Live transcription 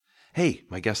Hey,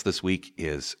 my guest this week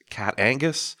is Kat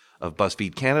Angus of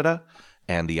BuzzFeed Canada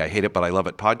and the I Hate It But I Love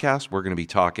It podcast. We're going to be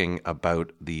talking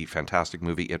about the fantastic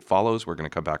movie It Follows. We're going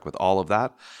to come back with all of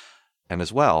that. And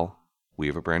as well, we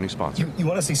have a brand new sponsor. You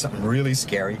want to see something really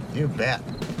scary? You bet.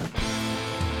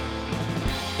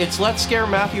 It's Let's Scare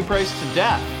Matthew Price to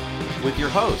Death with your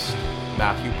host,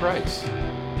 Matthew Price.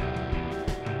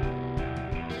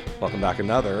 Welcome back.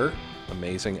 Another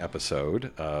amazing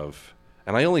episode of,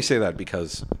 and I only say that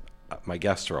because my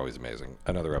guests are always amazing.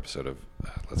 Another episode of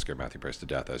Let's Scare Matthew Price to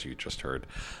Death, as you just heard.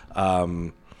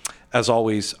 As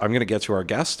always, I'm going to get to our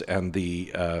guest and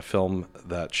the film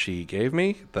that she gave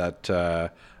me that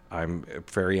I'm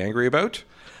very angry about.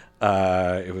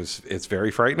 It's very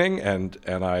frightening, and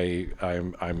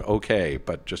I'm okay,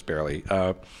 but just barely.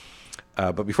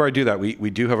 But before I do that, we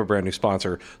do have a brand new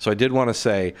sponsor. So I did want to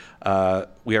say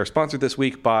we are sponsored this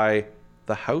week by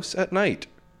The House at Night.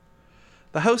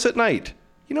 The House at Night.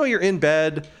 You know, you're in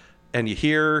bed and you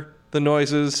hear the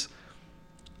noises.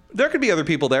 There could be other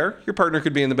people there. Your partner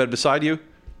could be in the bed beside you.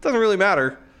 Doesn't really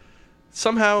matter.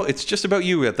 Somehow it's just about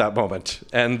you at that moment.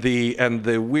 And the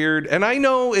weird, and I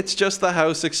know it's just the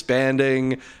house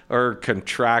expanding or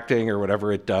contracting or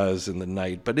whatever it does in the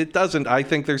night, but it doesn't. I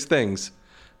think there's things,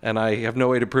 and I have no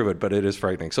way to prove it, but it is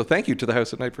frightening. So thank you to The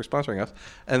House at Night for sponsoring us.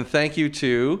 And thank you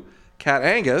to Kat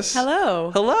Angus. Hello.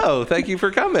 Hello. Thank you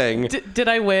for coming. Did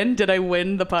I win? Did I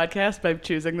win the podcast by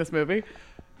choosing this movie?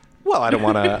 Well, I don't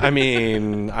want to. I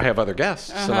mean, I have other guests,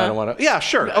 and I don't want to. Yeah,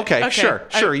 sure. Okay,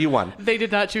 sure. You won. They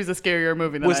did not choose a scarier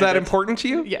movie than Was I that did. important to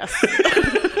you? Yes.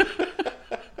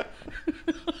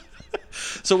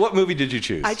 So what movie did you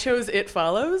choose? I chose It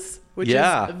Follows, which is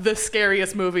the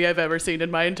scariest movie I've ever seen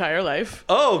in my entire life.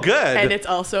 Oh, good. And it's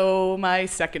also my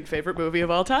second favorite movie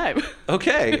of all time.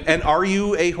 Okay. And are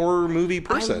you a horror movie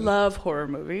person? I love horror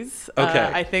movies.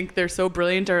 Okay. I think they're so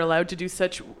brilliant, are allowed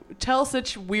to tell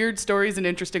such weird stories in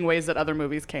interesting ways that other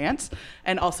movies can't.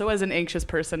 And also, as an anxious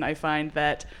person, I find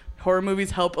that horror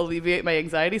movies help alleviate my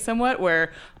anxiety somewhat,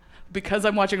 where because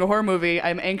I'm watching a horror movie,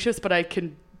 I'm anxious, but I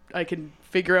can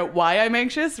figure out why I'm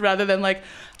anxious rather than like,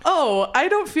 oh, I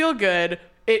don't feel good.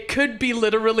 It could be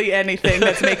literally anything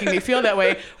that's making me feel that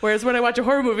way. Whereas when I watch a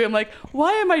horror movie, I'm like,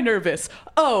 why am I nervous?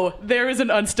 Oh, there is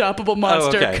an unstoppable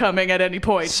monster coming at any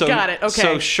point. So, got it. Okay.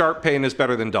 So sharp pain is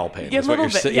better than dull pain. Yeah, is what a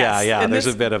little bit, yes. Yeah. And There's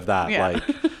a bit of that. Yeah. Like,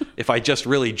 if I just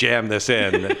really jam this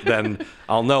in, then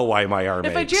I'll know why my arm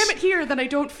aches. If I jam it here, then I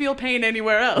don't feel pain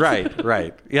anywhere else.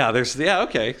 Right. Yeah.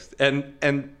 Okay.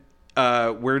 And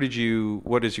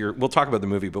we'll talk about the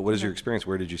movie, but what is your experience?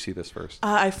 Where did you see this first?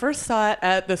 I first saw it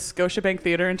at the Scotiabank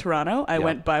Theatre in Toronto. I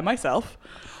went by myself.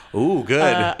 Ooh, good.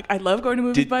 I love going to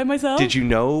movies by myself. Did you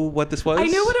know what this was? I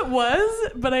knew what it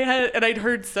was, but I'd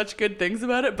heard such good things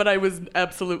about it, but I was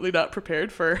absolutely not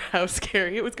prepared for how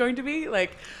scary it was going to be.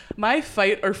 Like, my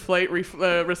fight or flight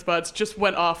response just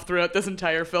went off throughout this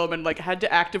entire film, and like had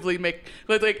to actively make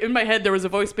like in my head there was a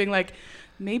voice being like,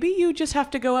 maybe you just have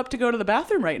to go to the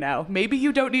bathroom right now. Maybe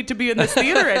you don't need to be in this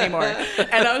theater anymore.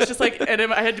 And I was just like, and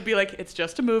I had to be like, it's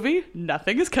just a movie.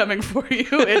 Nothing is coming for you.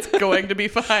 It's going to be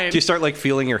fine. Do you start like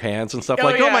feeling your hands and stuff?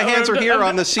 My hands are here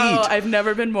on the seat. Oh, I've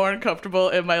never been more uncomfortable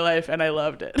in my life, and I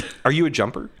loved it. Are you a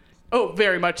jumper? Oh,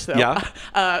 very much so.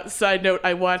 Yeah. Side note,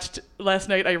 last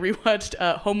night I rewatched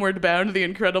Homeward Bound, The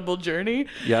Incredible Journey.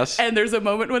 Yes. And there's a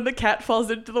moment when the cat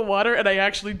falls into the water, and I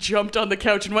actually jumped on the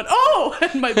couch and went, oh!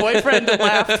 And my boyfriend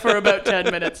laughed for about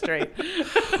 10 minutes straight.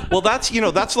 Well, that's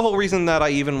the whole reason that I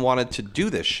even wanted to do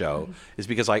this show, is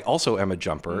because I also am a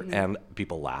jumper, and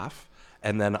people laugh,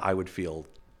 and then I would feel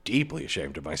deeply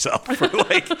ashamed of myself for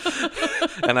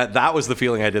and that was the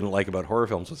feeling I didn't like about horror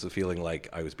films, was the feeling like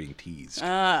I was being teased.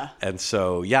 And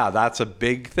so that's a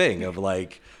big thing of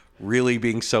like really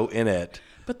being so in it.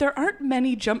 But there aren't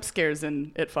many jump scares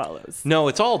in It Follows. No,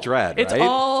 it's all dread. It's right?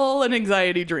 all an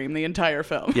anxiety dream, the entire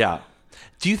film. Yeah.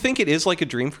 Do you think it is like a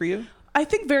dream for you? I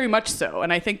think very much so,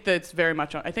 and I think that's very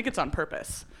much I think it's on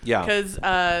purpose. Yeah. Because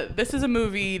this is a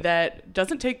movie that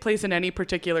doesn't take place in any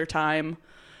particular time.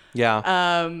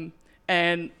 Yeah.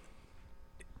 And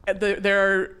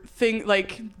there are things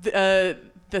like the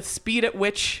speed at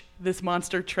which this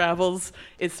monster travels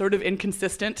is sort of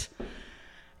inconsistent.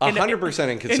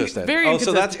 100% inconsistent. Very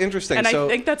inconsistent. So that's interesting. And I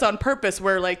think that's on purpose,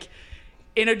 where like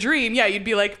in a dream, you'd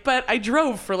be like, but I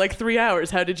drove for like 3 hours.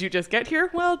 How did you just get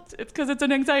here? Well, it's because it's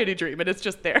an anxiety dream and it's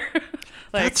just there.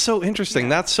 That's so interesting. Yeah.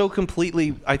 That's so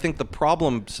completely, I think the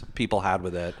problems people had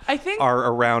with it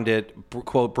are around it,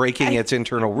 quote, breaking its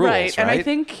internal rules, right? And I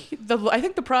think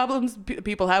the problems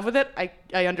people have with it,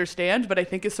 I understand, but I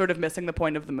think is sort of missing the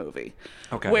point of the movie.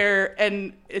 Okay.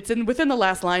 And it's within the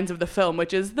last lines of the film,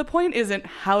 which is the point isn't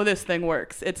how this thing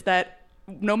works. It's that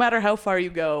no matter how far you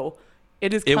go,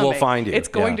 it is It coming. will find you. It's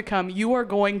going Yeah. to come. You are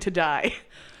going to die.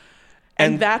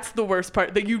 And that's the worst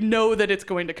part, that you know that it's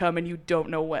going to come and you don't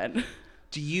know when.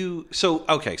 So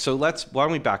why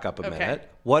don't we back up a minute?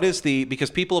 What is because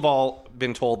people have all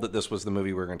been told that this was the movie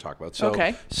we were going to talk about.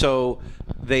 So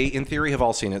they, in theory, have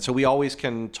all seen it. So we always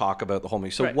can talk about the whole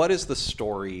movie. So what is the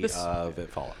story of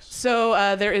It Follows?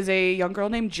 So there is a young girl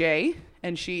named Jay,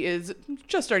 and she is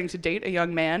just starting to date a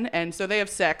young man. And so they have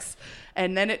sex.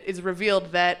 And then it is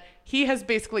revealed that he has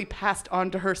basically passed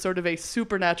on to her sort of a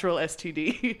supernatural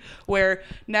STD, where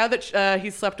now that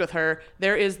he's slept with her,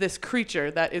 there is this creature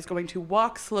that is going to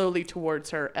walk slowly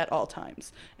towards her at all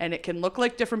times. And it can look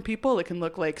like different people. It can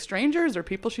look like strangers or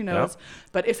people she knows. Yep.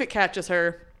 But if it catches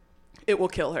her, it will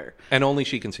kill her. And only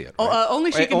she can see it. Right?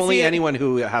 Only she can see it. Only anyone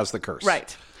who has the curse.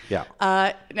 Right. Yeah.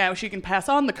 Now, she can pass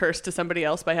on the curse to somebody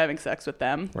else by having sex with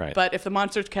them. Right. But if the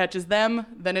monster catches them,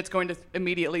 then it's going to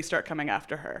immediately start coming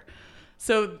after her.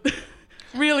 So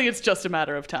really, it's just a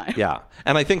matter of time. Yeah.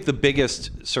 And I think the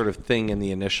biggest sort of thing in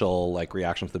the initial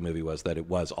reaction to the movie was that it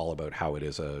was all about how it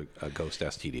is a ghost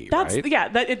STD, right? Yeah,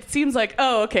 that it seems like,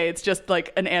 it's just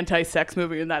like an anti-sex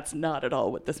movie, and that's not at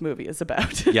all what this movie is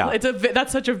about. Yeah.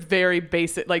 That's such a very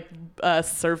basic,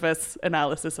 surface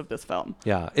analysis of this film.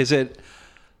 Yeah.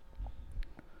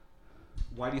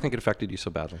 Why do you think it affected you so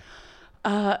badly?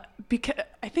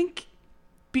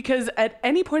 Because at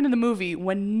any point in the movie,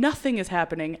 when nothing is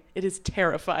happening, it is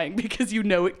terrifying because you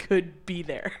know it could be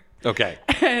there. Okay.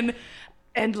 And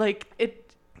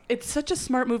it's such a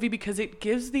smart movie because it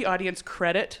gives the audience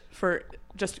credit for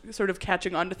just sort of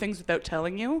catching on to things without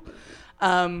telling you.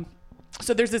 So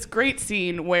there's this great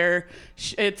scene where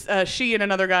it's she and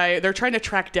another guy, they're trying to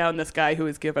track down this guy who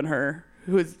has given her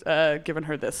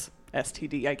this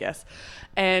STD, I guess.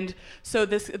 And so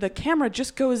the camera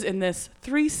just goes in this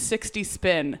 360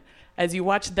 spin as you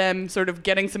watch them sort of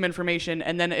getting some information,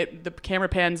 and then the camera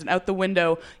pans, and out the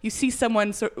window you see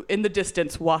someone in the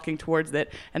distance walking towards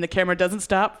it, and the camera doesn't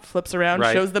stop, flips around,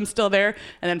 shows them still there,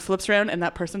 and then flips around, and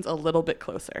that person's a little bit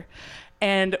closer.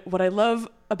 And what I love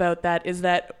about that is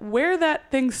that where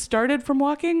that thing started from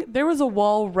walking, there was a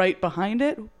wall right behind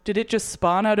it. Did it just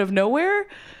spawn out of nowhere?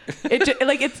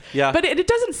 Yeah. But it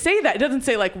doesn't say that. It doesn't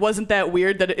say wasn't that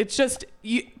weird? That it's just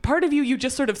part of you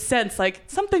just sort of sense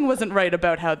something wasn't right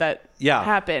about how that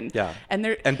happened. Yeah. And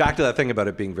back to that thing about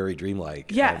it being very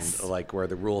dreamlike. Yes. And where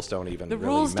the rules don't even the really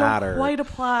rules matter. don't quite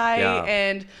apply, Yeah.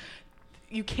 and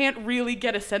you can't really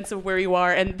get a sense of where you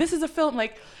are. And this is a film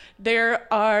there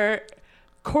are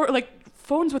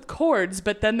phones with cords,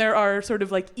 but then there are sort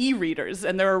of e-readers,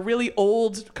 and there are really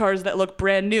old cars that look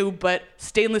brand new, but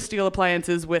stainless steel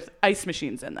appliances with ice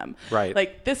machines in them. Right.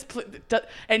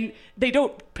 And they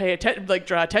don't pay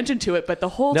draw attention to it, but the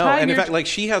whole time. No, and in fact,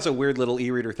 she has a weird little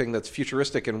e-reader thing that's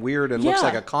futuristic and weird and looks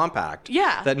like a compact.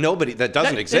 Yeah. That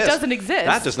doesn't exist. It doesn't exist.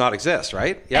 That does not exist,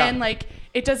 right? Yeah. And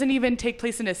it doesn't even take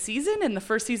place in a season. In the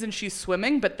first season, she's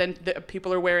swimming, but then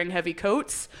people are wearing heavy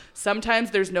coats.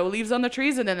 Sometimes there's no leaves on the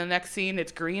trees, and then the next scene,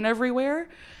 it's green everywhere.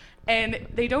 And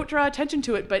they don't draw attention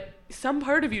to it, but some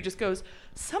part of you just goes,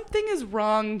 something is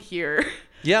wrong here.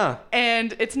 Yeah.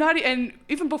 And it's not, and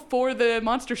even before the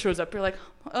monster shows up, you're like,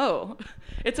 oh.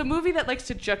 It's a movie that likes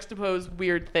to juxtapose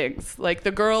weird things. Like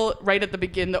the girl right at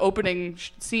the opening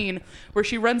scene, where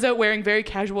she runs out wearing very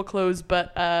casual clothes,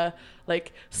 but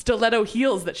stiletto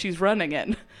heels that she's running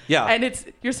in. Yeah. And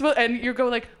you're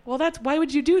going well, why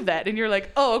would you do that? And you're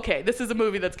like, oh, okay, this is a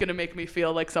movie that's going to make me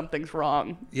feel like something's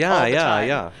wrong. Yeah, all the time.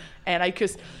 yeah. And I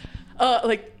just,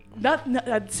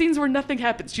 scenes where nothing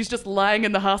happens. She's just lying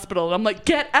in the hospital, and I'm like,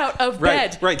 get out of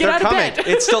bed. Right, get they're out coming. of bed.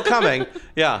 It's still coming.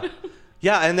 Yeah.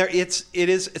 Yeah, and it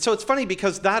is. So it's funny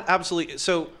because that absolutely.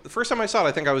 So the first time I saw it,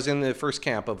 I think I was in the first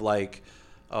camp of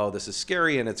oh, this is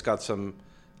scary, and it's got some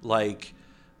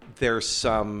there's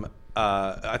some.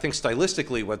 I think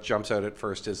stylistically, what jumps out at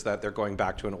first is that they're going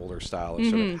back to an older style of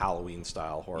sort of Halloween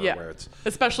style horror, where it's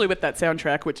especially with that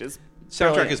soundtrack, which is.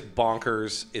 Soundtrack is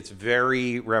bonkers. It's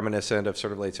very reminiscent of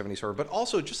sort of late 70s horror, but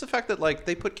also just the fact that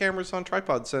they put cameras on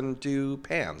tripods and do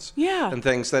pans and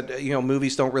things that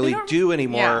movies don't really do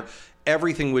anymore. Yeah.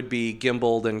 Everything would be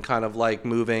gimbaled and kind of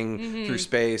moving through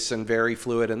space and very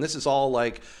fluid, and this is all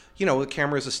the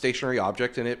camera is a stationary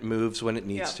object and it moves when it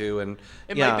needs to, and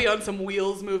it might be on some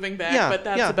wheels moving back, but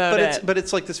that's about it. But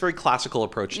it's this very classical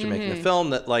approach to making a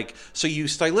film that so you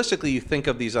stylistically you think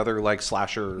of these other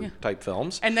slasher type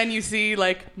films, and then you see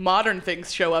modern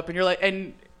things show up, and you're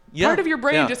and part of your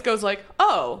brain just goes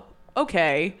oh,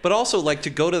 okay. But also to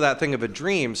go to that thing of a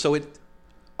dream. So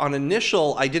on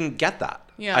initial, I didn't get that.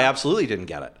 Yeah. I absolutely didn't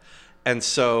get it, and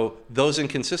so those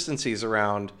inconsistencies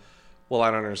around well, I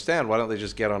don't understand. Why don't they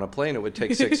just get on a plane? It would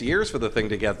take 6 years for the thing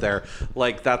to get there.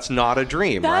 Like, that's not a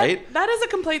dream, right? That is a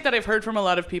complaint that I've heard from a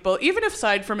lot of people. Even if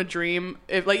aside from a dream,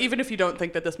 even if you don't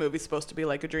think that this movie's supposed to be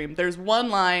like a dream, there's one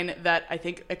line that I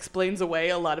think explains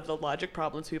away a lot of the logic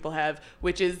problems people have,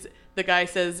 which is the guy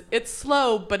says, it's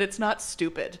slow, but it's not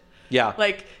stupid. Yeah.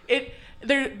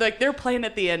 They're playing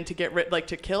at the end to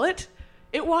to kill it.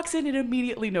 It walks in and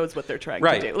immediately knows what they're trying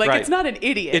to do. It's not an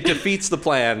idiot. It defeats the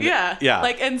plan. Yeah. Yeah.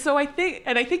 I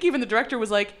think even the director was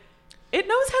like, it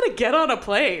knows how to get on a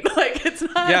plane. It's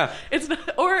not,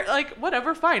 or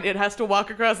whatever, fine. It has to walk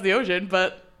across the ocean,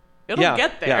 but it'll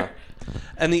get there. Yeah.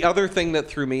 And the other thing that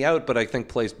threw me out, but I think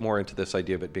plays more into this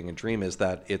idea of it being a dream, is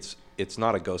that it's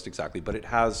not a ghost exactly, but it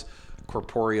has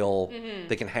corporeal,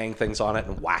 they can hang things on it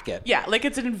and whack it. Yeah,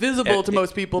 it's invisible to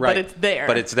most people, but it's there.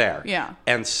 But it's there. Yeah.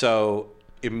 And so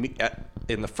in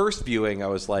the first viewing, I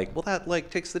was like, well, that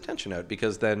takes the tension out,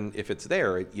 because then if it's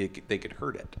there, they could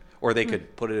hurt it, or they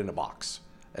could put it in a box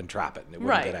and trap it and it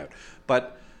wouldn't get out.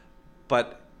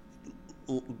 But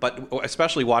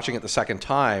especially watching it the second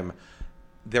time,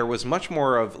 there was much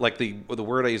more of the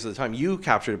word I used at the time. You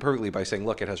captured it perfectly by saying,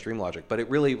 look, it has dream logic. But it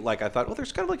really, I thought, well,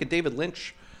 there's kind of like a David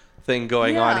Lynch thing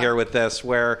going on here with this,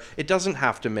 where it doesn't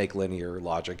have to make linear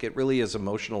logic. It really is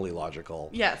emotionally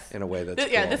logical. Yes. In a way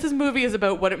that's this movie is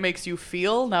about what it makes you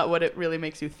feel, not what it really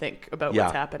makes you think about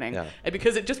what's happening. Yeah. And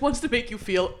because it just wants to make you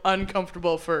feel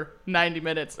uncomfortable for 90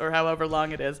 minutes or however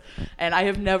long it is. And I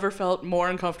have never felt more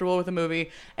uncomfortable with a movie.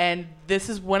 And this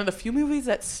is one of the few movies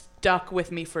that stuck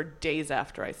with me for days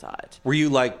after I saw it. Were you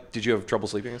did you have trouble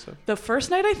sleeping and stuff? The first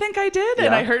night I think I did,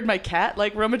 and I heard my cat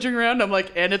rummaging around. I'm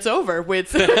like, and it's over.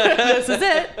 This is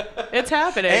it. It's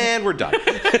happening. And we're done.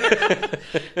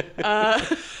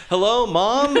 Hello,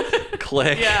 Mom?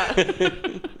 Click. Yeah.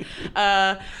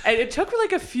 And it took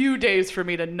a few days for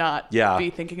me to not be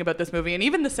thinking about this movie. And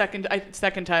even the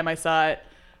second time I saw it,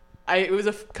 it was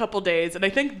a couple days. And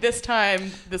I think this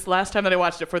last time that I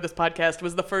watched it for this podcast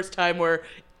was the first time where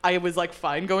I was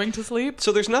fine going to sleep.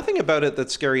 So there's nothing about it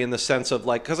that's scary in the sense of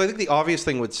because I think the obvious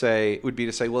thing would be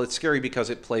to say, well, it's scary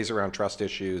because it plays around trust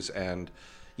issues, and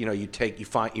you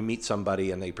meet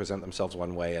somebody and they present themselves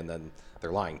one way and then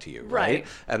they're lying to you, right?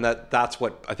 And that's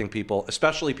what I think people,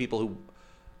 especially people who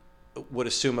would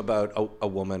assume about a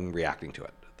woman reacting to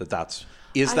it.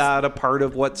 Is that a part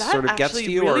of what sort of gets to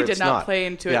you, really or it's not? That did not play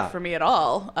into it for me at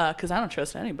all, because I don't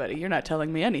trust anybody. You're not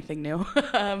telling me anything new.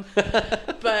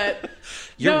 But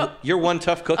you're one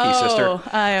tough cookie, sister. Oh,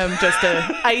 I am just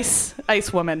a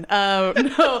ice woman.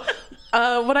 No.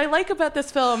 What I like about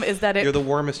this film is that you're the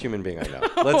warmest human being I know.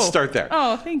 Let's start there.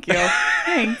 Oh, thank you.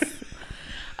 Thanks.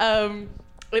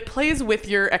 It plays with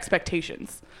your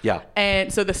expectations. Yeah.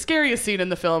 And so the scariest scene in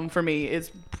the film for me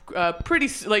is pretty,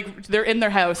 they're in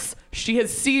their house. She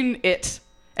has seen it,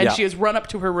 and she has run up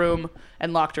to her room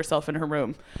and locked herself in her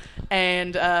room.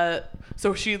 And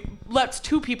so she lets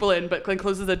two people in, but then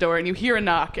closes the door, and you hear a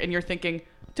knock, and you're thinking,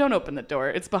 don't open the door.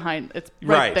 It's behind. It's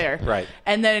right there. Right.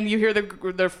 And then you hear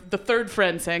the third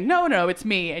friend saying, no, it's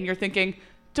me. And you're thinking,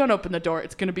 don't open the door.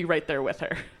 It's going to be right there with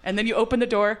her. And then you open the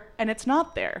door, and it's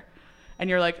not there. And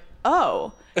you're like,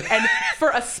 oh. And for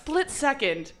a split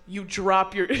second, you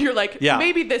drop you're like,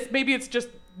 maybe it's just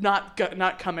not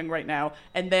coming right now.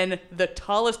 And then the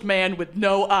tallest man with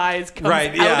no eyes comes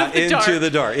out of the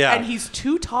door. Yeah. And he's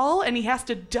too tall, and he has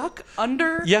to duck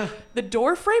under the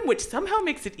door frame, which somehow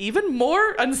makes it even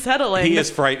more unsettling. He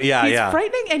is frightening. He's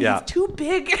frightening, and he's too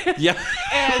big. Yeah.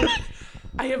 And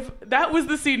that was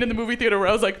the scene in the movie theater where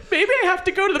I was like, maybe I have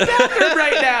to go to the bathroom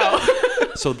right now.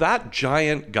 So that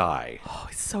giant guy. Oh,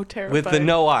 he's so terrifying. With the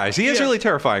no eyes. He is really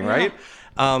terrifying, right?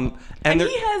 And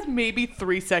he has maybe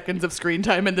 3 seconds of screen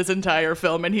time in this entire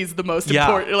film, and he's the most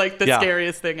important,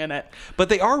 scariest thing in it. But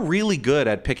they are really good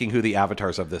at picking who the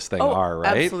avatars of this thing are,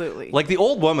 right? Absolutely. Like the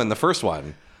old woman, the first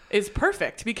one. Is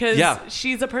perfect because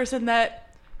she's a person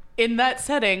that, in that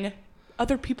setting,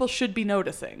 other people should be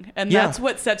noticing. And that's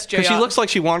what sets Jay off. Because she looks like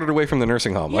she wandered away from the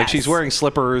nursing home. Yes. Like she's wearing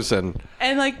slippers and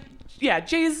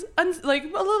Jay's a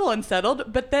little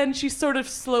unsettled, but then she sort of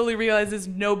slowly realizes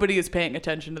nobody is paying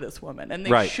attention to this woman, and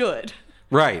they should.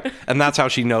 Right. And that's how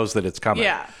she knows that it's coming.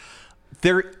 Yeah.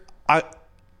 I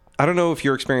don't know if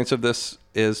your experience of this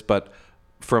is, but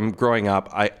from growing up,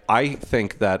 I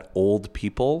think that old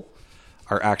people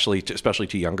are actually, especially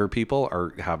to younger people,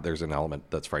 there's an element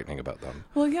that's frightening about them.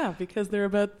 Well, yeah, because they're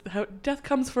about how death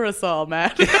comes for us all,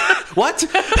 Matt. What?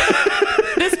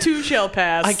 This too shall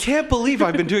pass. I can't believe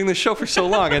I've been doing this show for so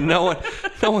long and no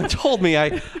one told me.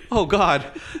 Oh God.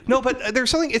 No, but there's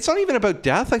something, it's not even about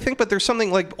death, I think, but there's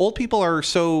something like old people are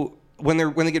so, when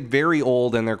they get very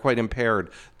old and they're quite impaired,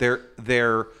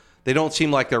 they don't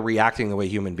seem like they're reacting the way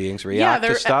human beings react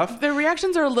to stuff. Their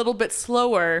reactions are a little bit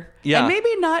slower. Yeah. And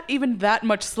maybe not even that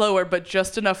much slower, but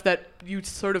just enough that you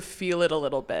sort of feel it a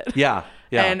little bit. Yeah.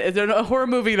 Yeah. And in a horror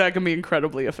movie, that can be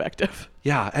incredibly effective.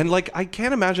 Yeah, and like I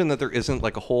can't imagine that there isn't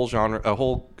like a whole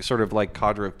sort of like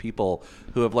cadre of people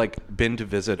who have like been to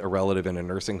visit a relative in a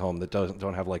nursing home that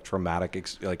don't have like traumatic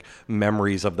like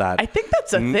memories of that. I think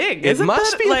that's a thing. It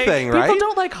must be a thing, right? People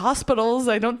don't like hospitals.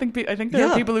 I think there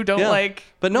are people who don't like.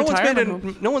 But no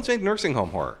one's made nursing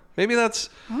home horror. Maybe that's.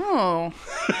 Oh.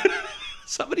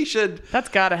 Somebody should. That's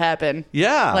got to happen.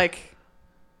 Yeah. Like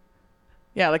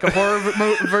a horror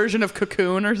version of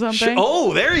Cocoon or something.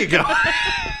 Oh, there you go.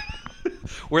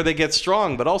 Where they get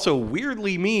strong, but also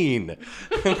weirdly mean.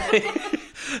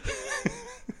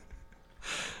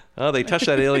 Oh, they touched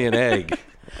that alien egg.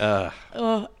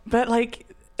 But like,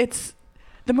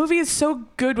 the movie is so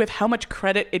good with how much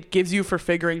credit it gives you for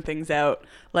figuring things out.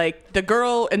 Like the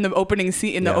girl in the opening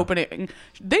scene, the opening,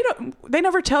 they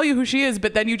never tell you who she is,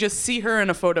 but then you just see her in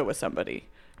a photo with somebody.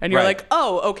 And you're like,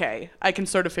 oh, okay, I can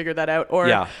sort of figure that out. Or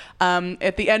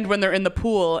at the end when they're in the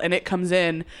pool and it comes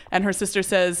in and her sister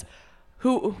says,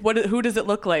 who does it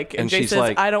look like? And Jay says,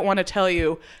 like, I don't want to tell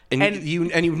you. And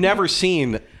you've never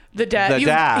seen the dad.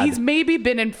 He's maybe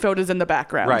been in photos in the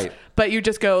background. Right. But you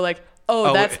just go like,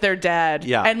 oh, that's their dad.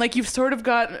 Yeah. And like you've sort of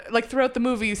got like throughout the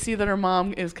movie you see that her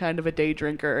mom is kind of a day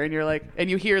drinker and you're like and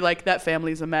you hear like that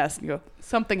family's a mess and you go,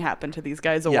 something happened to these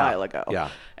guys a while ago. Yeah.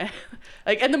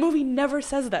 And the movie never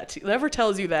says that to you, never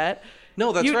tells you that.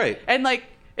 No, that's right. And like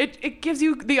it gives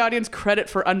you the audience credit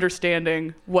for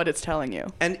understanding what it's telling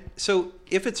you. And so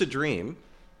if it's a dream,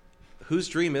 whose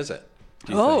dream is it?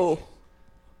 Do you think?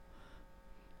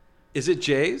 Is it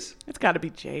Jay's? It's got to be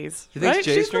Jay's. You think right? it's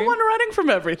Jay's She's dream? the one running from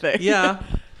everything. Yeah,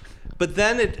 but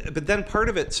then part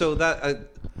of it. So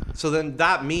then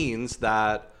that means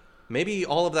that maybe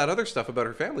all of that other stuff about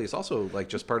her family is also like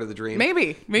just part of the dream.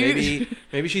 Maybe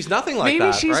she's nothing like that.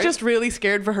 Maybe she's right? just really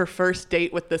scared for her first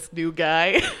date with this new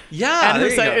guy. Yeah, and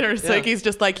her psyche's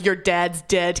just like, your dad's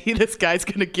dead. This guy's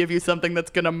gonna give you something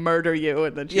that's gonna murder you.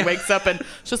 And then she wakes up and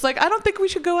she's just like, I don't think we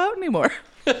should go out anymore.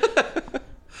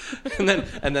 and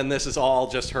then this is all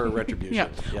just her retribution.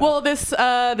 Yeah. Well, this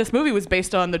movie was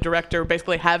based on the director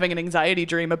basically having an anxiety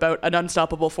dream about an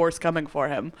unstoppable force coming for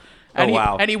him. And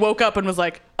and he woke up and was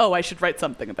like, oh, I should write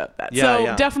something about that.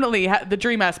 Definitely the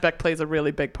dream aspect plays a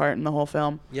really big part in the whole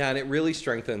film. Yeah, and it really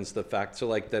strengthens the fact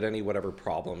that any whatever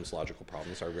logical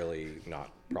problems are really not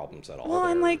problems at all. Well,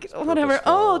 and like whatever.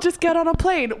 Oh, just get on a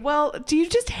plane. Well, do you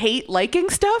just hate liking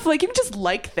stuff? Like you can just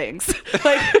like things.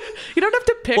 Like you don't have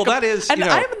to pick. Well, that is. And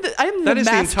that is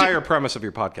the entire premise of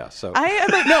your podcast. So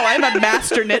I'm a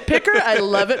master nitpicker. I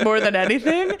love it more than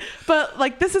anything. But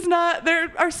like this is not.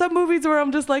 There are some movies where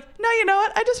I'm just like, no, you know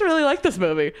what? I just really like this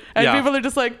movie. And people are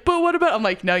just like, but what about? I'm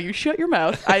like, no, you shut your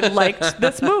mouth. I liked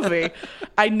this movie.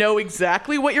 I know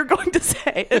exactly what you're going to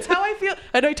say. It's how I feel.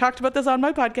 And I talked about this on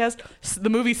my podcast. The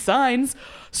movie Signs.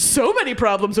 So many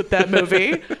problems with that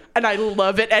movie, and I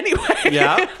love it anyway.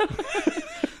 Yeah.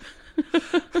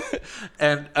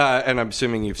 And I'm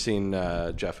assuming you've seen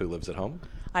Jeff Who Lives at Home.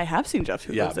 I have seen Jeff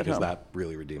Who Lives at Home. Yeah, because that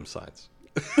really redeems Signs.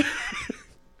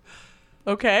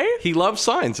 Okay. He loves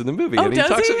Signs in the movie. Oh, and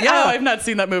does he? Yeah. Oh, I've not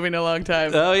seen that movie in a long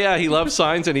time. Oh, yeah. He loves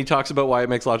Signs, and he talks about why it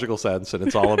makes logical sense, and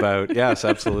it's all about, yes,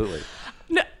 absolutely.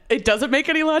 No, it doesn't make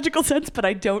any logical sense, but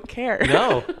I don't care.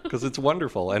 No, because it's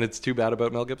wonderful, and it's too bad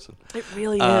about Mel Gibson. It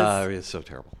really is. It's so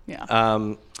terrible.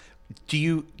 Yeah. Do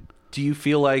you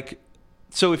feel like,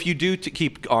 so if you do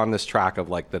keep on this track of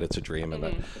like that it's a dream,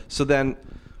 and so then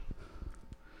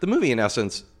the movie in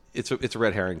essence, it's a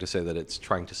red herring to say that it's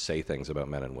trying to say things about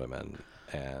men and women.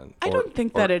 I don't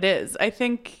think that it is. I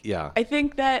think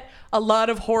that a lot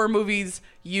of horror movies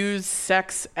use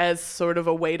sex as sort of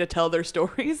a way to tell their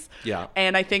stories. Yeah.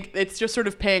 And I think it's just sort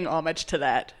of paying homage to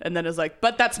that. And then it's like,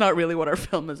 but that's not really what our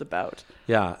film is about.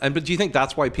 Yeah. But do you think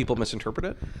that's why people misinterpret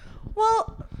it?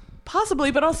 Well,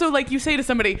 possibly. But also, like, you say to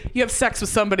somebody, you have sex with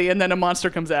somebody, and then a monster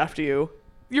comes after you.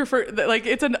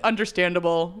 It's an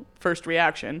understandable first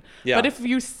reaction. Yeah. But if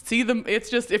you see them,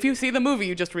 if you see the movie,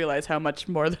 you just realize how much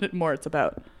more it's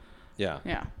about. Yeah.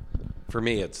 Yeah. For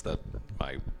me, it's that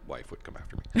my wife would come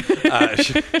after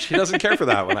me. She doesn't care for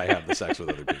that when I have the sex with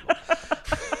other people.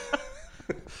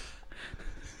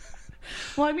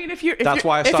 Well, I mean, if you're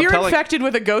infected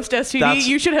with a ghost STD,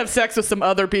 you should have sex with some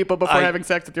other people before having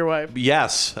sex with your wife.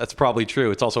 Yes, that's probably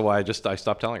true. It's also why I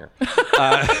stopped telling her.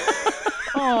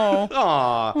 Oh.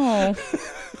 Aww. Oh.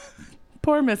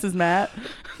 Poor Mrs. Matt.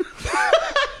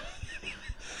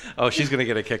 Oh, she's going to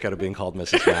get a kick out of being called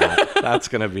Mrs. Matt. That's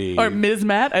going to be... Or Ms.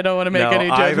 Matt. I don't want to make any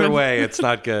judgments. Either way, it's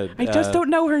not good. I just don't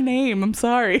know her name. I'm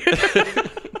sorry.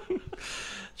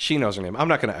 She knows her name. I'm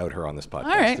not going to out her on this podcast.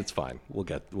 All right. It's fine. We'll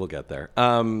get there.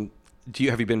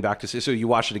 Have you been back to see? So you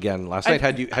watched it again last night?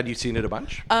 Had you seen it a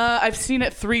bunch? I've seen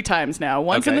it 3 times now.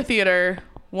 Once in the theater,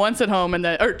 once at home, and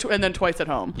then twice at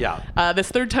home. Yeah. This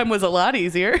third time was a lot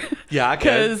easier. Yeah. Okay.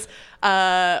 Because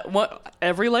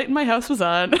every light in my house was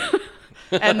on.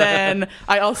 And then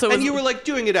I also And you were like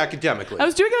doing it academically. I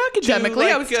was doing it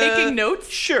academically. I was taking notes.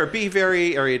 Sure, be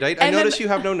very erudite. I notice you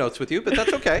have no notes with you, but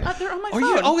that's okay. They're on my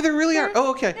phone. Oh, there really are. Oh,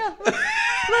 okay. Yeah. Look,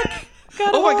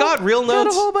 my God, real notes. Got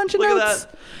a whole bunch of Look notes.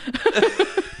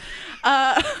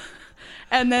 At that.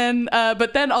 And then,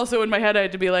 but then also in my head, I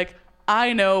had to be like,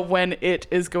 I know when it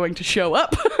is going to show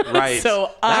up. Right.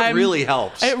 So that really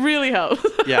helps. It really helps.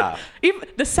 Yeah. Even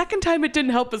the second time it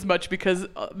didn't help as much because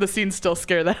the scenes still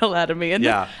scare the hell out of me. And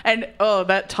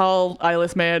that tall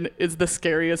eyeless man is the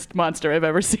scariest monster I've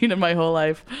ever seen in my whole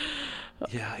life.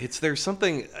 Yeah, there's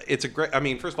something. It's a great. I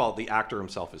mean, first of all, the actor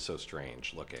himself is so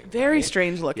strange looking. Very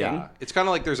strange looking. Yeah, it's kind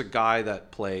of like there's a guy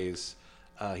that plays.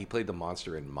 He played the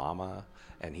monster in Mama.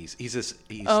 And he's this.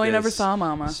 I never saw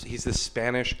Mama. He's this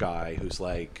Spanish guy who's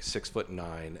like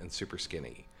 6'9" and super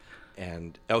skinny,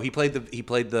 and he played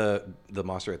the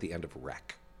monster at the end of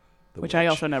Wreck, which I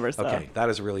also never saw. Okay,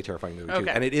 that is a really terrifying movie too,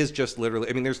 and it is just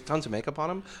literally. I mean, there's tons of makeup on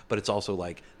him, but it's also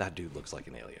like that dude looks like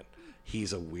an alien.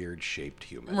 He's a weird shaped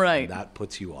human, right? And that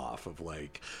puts you off of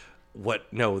like. What?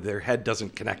 No, their head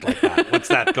doesn't connect like that. What's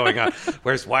that going on?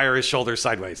 Why are his shoulders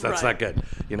sideways? That's not good.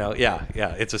 Yeah.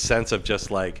 It's a sense of just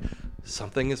like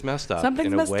something is messed up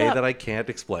in a way that I can't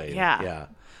explain. Yeah.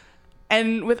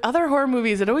 And with other horror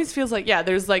movies, it always feels like,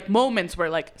 there's like moments where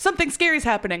like something scary's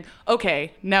happening.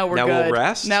 Okay, now we're good. Now we'll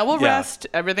rest. Now we'll rest.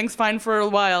 Everything's fine for a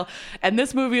while. And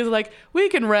this movie is like, we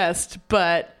can rest,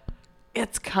 but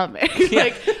it's coming.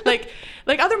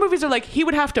 Like other movies are like, he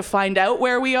would have to find out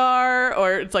where we are,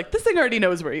 or it's like, this thing already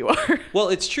knows where you are. Well,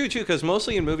 it's true too, because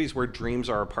mostly in movies where dreams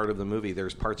are a part of the movie,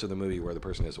 there's parts of the movie where the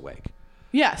person is awake.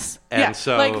 Yes. And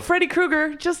so like Freddy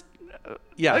Krueger, just...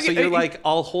 Yeah, so you're like,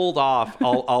 I'll hold off,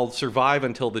 I'll survive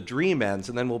until the dream ends,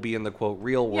 and then we'll be in the, quote,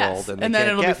 real world, and then can't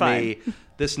it'll get be fine. me.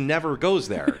 This never goes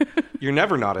there. You're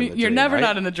never not in the dream, You're never right?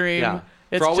 not in the dream. Yeah.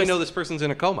 It's For all we just- know, this person's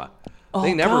in a coma. Oh,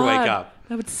 they never wake God. up.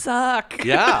 That would suck.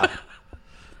 Yeah.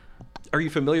 Are you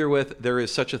familiar with, there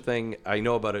is such a thing, I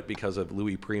know about it because of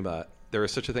Louis Prima, there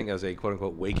is such a thing as a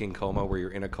quote-unquote waking coma where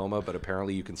you're in a coma, but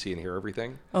apparently you can see and hear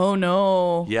everything. Oh,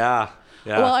 no. Yeah.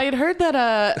 Well, I had heard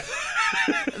that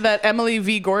that Emily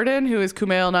V. Gordon, who is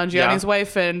Kumail Nanjiani's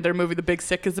wife, and their movie The Big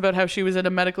Sick is about how she was in a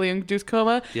medically induced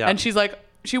coma. Yeah. And she's like,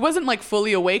 she wasn't like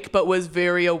fully awake, but was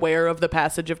very aware of the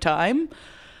passage of time.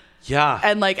 Yeah.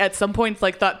 And like at some point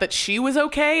like thought that she was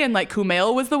okay and like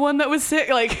Kumail was the one that was sick.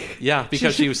 Like yeah,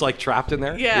 because she was like trapped in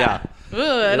there. Yeah. Ugh,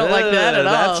 I don't like that at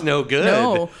all. That's no good.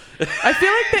 No. I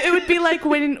feel like it would be like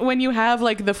when you have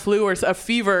like the flu or a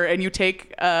fever and you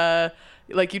take like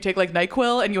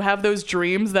NyQuil and you have those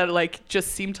dreams that like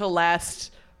just seem to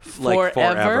last forever. Like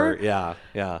forever. Yeah.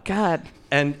 God.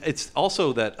 And it's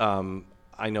also that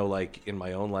I know, like, in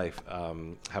my own life,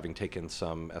 having taken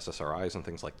some SSRIs and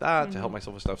things like that to help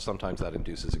myself with stuff, sometimes that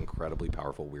induces incredibly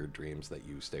powerful, weird dreams that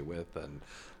you stay with and,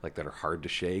 like, that are hard to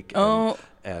shake.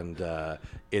 And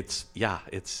it's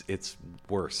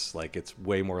worse. Like, it's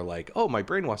way more like, oh, my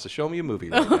brain wants to show me a movie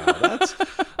right now.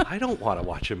 I don't want to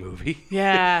watch a movie.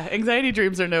 Yeah, anxiety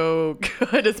dreams are no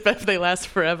good, especially if they last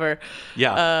forever.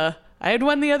 Yeah. I had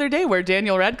one the other day where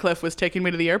Daniel Radcliffe was taking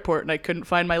me to the airport and I couldn't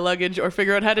find my luggage or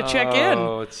figure out how to check in.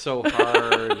 Oh, it's so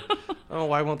hard. Oh,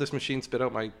 why won't this machine spit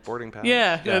out my boarding pass?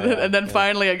 Yeah. And then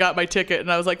finally I got my ticket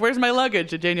and I was like, where's my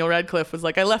luggage? And Daniel Radcliffe was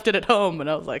like, I left it at home. And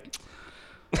I was like,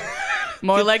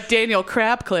 more like Daniel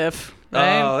Crapcliffe.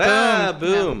 Right? Oh, yeah,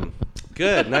 boom.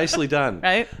 Good. Nicely done.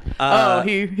 Right?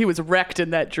 He was wrecked in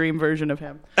that dream version of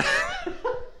him.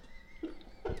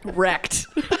 Wrecked.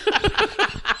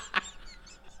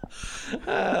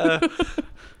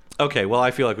 Okay, well,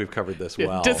 I feel like we've covered this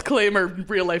well. Disclaimer,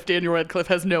 real life Daniel Radcliffe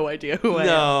has no idea who I am.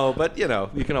 No, but, you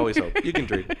can always hope. You can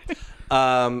dream.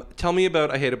 Tell me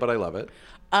about I Hate It, But I Love It.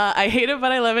 I Hate It,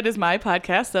 But I Love It is my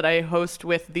podcast that I host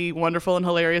with the wonderful and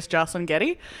hilarious Jocelyn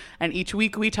Getty. And each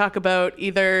week we talk about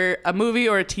either a movie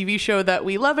or a TV show that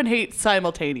we love and hate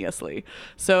simultaneously.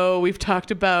 So we've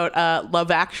talked about Love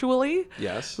Actually.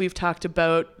 Yes. We've talked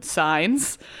about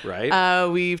Signs. Right.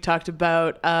 We've talked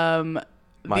about...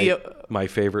 my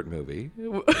favorite movie.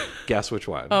 Guess which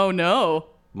one? Oh, no.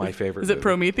 My favorite Is it movie.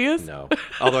 Prometheus? No.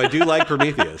 Although I do like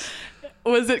Prometheus.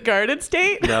 Was it Garden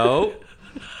State? No.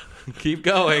 Keep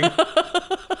going.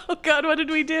 God, what did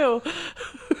we do?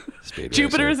 Speed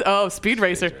Jupiter's. Racer. Oh, Speed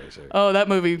Racer. Racer. Oh, that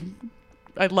movie.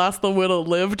 I lost the will to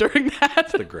live during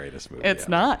that. The greatest movie. It's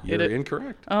ever. not. You're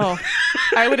incorrect. Oh,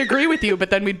 I would agree with you, but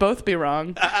then we'd both be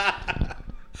wrong.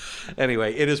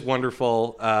 Anyway, it is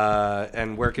wonderful.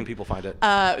 And where can people find it?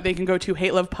 They can go to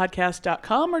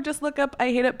hatelovepodcast.com or just look up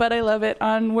I Hate It, But I Love It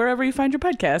on wherever you find your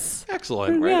podcasts.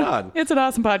 Excellent. Right on. It's an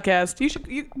awesome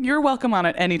podcast. You're welcome on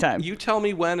it anytime. You tell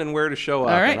me when and where to show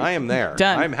up, All right. and I am there.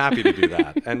 Done. I'm happy to do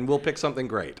that, and we'll pick something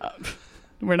great.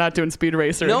 We're not doing Speed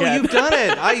Racer No, again. you've done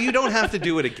it. You don't have to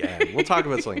do it again. We'll talk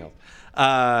about something else.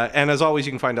 And as always,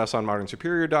 you can find us on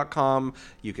modernsuperior.com.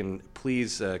 You can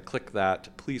please click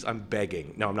that. Please, I'm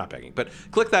begging. No, I'm not begging. But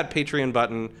click that Patreon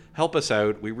button. Help us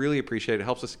out. We really appreciate it. It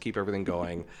helps us to keep everything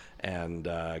going and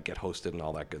get hosted and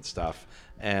all that good stuff.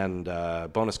 And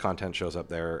bonus content shows up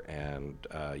there, and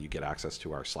you get access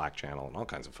to our Slack channel and all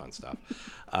kinds of fun stuff.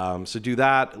 So do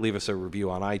that. Leave us a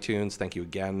review on iTunes. Thank you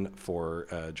again for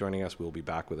joining us. We'll be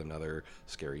back with another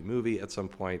scary movie at some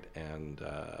point, and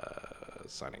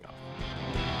signing off.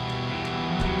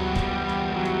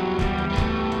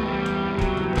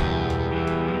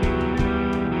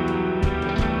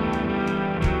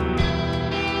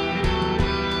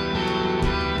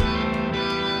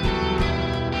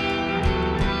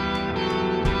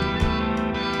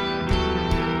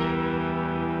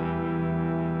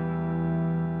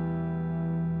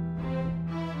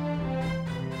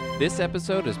 This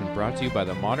episode has been brought to you by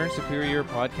the Modern Superior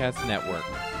Podcast Network.